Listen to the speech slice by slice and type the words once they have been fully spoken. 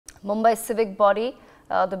Mumbai civic body,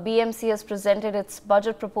 the BMC, has presented its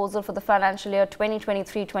budget proposal for the financial year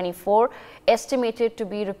 2023-24, estimated to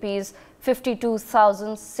be rupees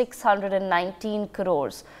 52,619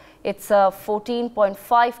 crores. It's a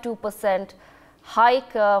 14.52%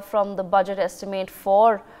 hike from the budget estimate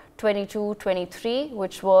for 22-23,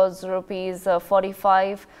 which was rupees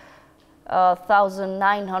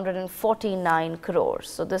 45,949 crores.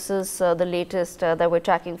 So this is the latest that we're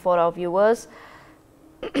tracking for our viewers.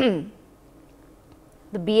 The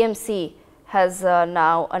BMC has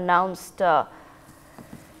now announced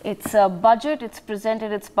its budget. It's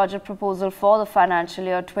presented its budget proposal for the financial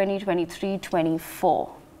year 2023-24,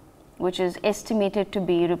 which is estimated to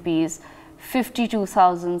be rupees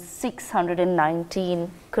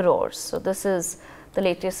 52,619 crores. So this is the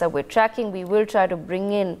latest that we're tracking. We will try to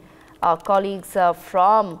bring in our colleagues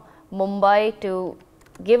from Mumbai to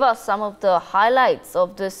give us some of the highlights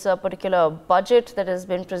of this particular budget that has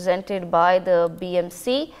been presented by the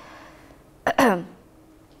BMC.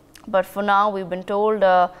 But for now, we've been told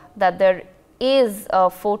that there is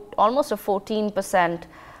almost a 14%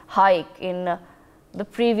 hike in the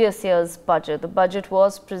previous year's budget. The budget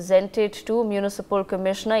was presented to Municipal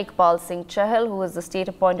Commissioner Iqbal Singh Chahal, who is the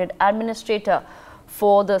state-appointed administrator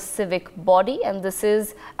for the civic body, and this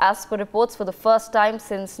is, as per reports, for the first time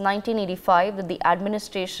since 1985 that the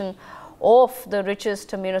administration of the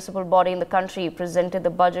richest municipal body in the country presented the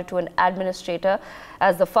budget to an administrator,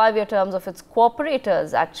 as the 5-year terms of its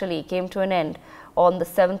cooperators actually came to an end on the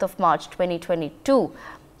 7th of March 2022.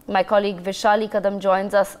 My colleague Vishali Kadam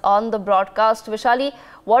joins us on the broadcast. Vishali,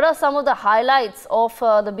 what are some of the highlights of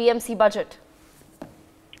the BMC budget?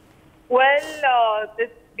 Well, this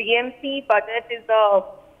BMC budget is a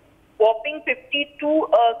whopping 52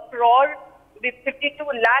 lakh crore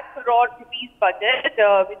rupees budget,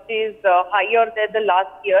 which is higher than the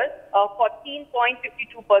last year,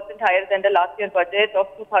 14.52% higher than the last year budget of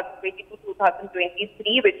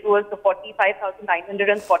 2022-2023, which was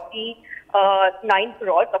 45,949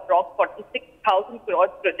 crores, approx 46,000 crores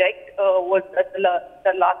project was the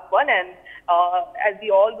last one. And as we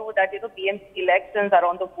all know that BMC elections are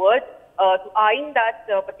on the verge. To eyeing that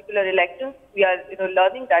particular elections, we are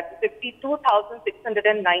learning that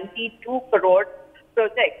 52,692 crore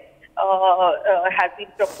project has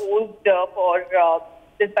been proposed for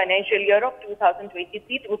this financial year of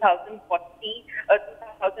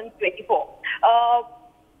 2023-2024.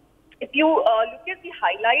 If you look at the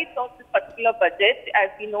highlights of this particular budget,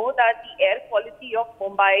 as we know that the air quality of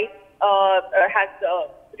Mumbai has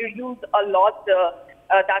reduced a lot.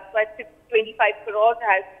 That's why 25 crores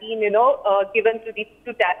has been, given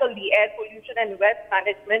to tackle the air pollution and waste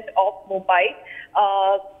management of Mumbai.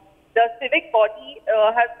 The civic body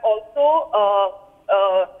has also,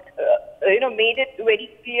 made it very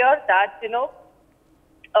clear that,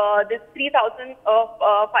 this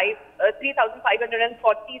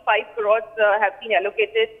 3,545 crores have been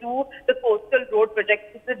allocated to the coastal road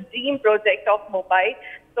project. It's a dream project of Mumbai.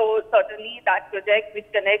 So certainly that project which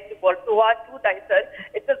connects Warsaw to Daisar,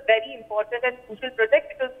 it's a very important and crucial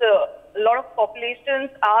project because a lot of populations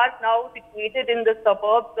are now situated in the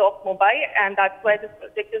suburbs of Mumbai, and that's why this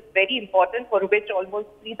project is very important, for which almost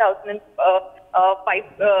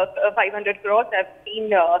 3,500 crores have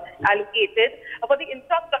been allocated. For the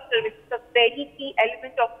infrastructure, which is a very key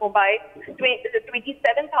element of Mumbai,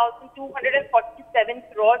 27,247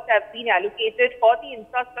 crores have been allocated for the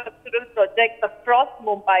infrastructural projects across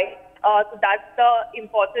Mumbai. So that's the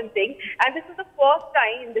important thing. And this is the first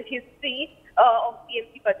time in the history of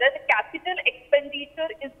BMC budget, the capital expenditure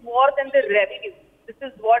is more than the revenue. This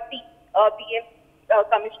is what the BMC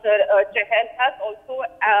Commissioner Chahal has also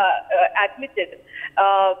admitted.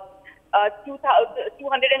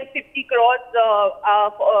 250 crores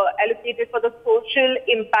allocated for the social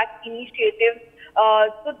impact initiatives.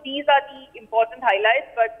 So these are the important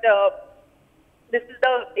highlights, but this is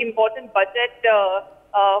the important budget,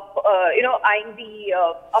 eyeing the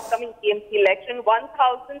upcoming BMC election.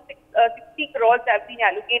 1,060 crores have been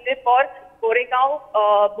allocated for Goregaon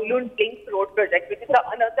Balloon Link Road project, which is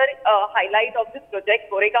another highlight of this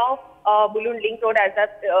project. Goregaon Balloon Link Road, as I've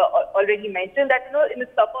already mentioned, that in the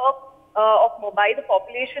suburb of Mumbai, the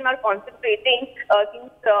population are concentrating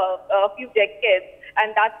since a few decades,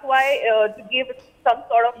 and that's why to give some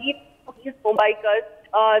sort of lead to these Mumbaikars.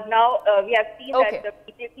 Now we have seen that the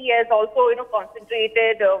BJP has also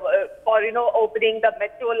concentrated for opening the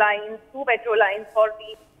metro lines, 2 metro lines for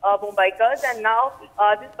the Mumbaikars, and now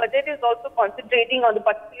this budget is also concentrating on the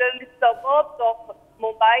particularly suburbs of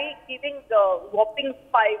Mumbai, giving the whopping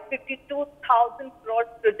 52,000 crores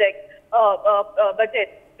project budget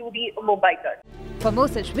to the Mumbaikars. For more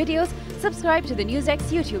such videos, subscribe to the NewsX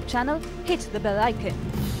YouTube channel, hit the bell icon.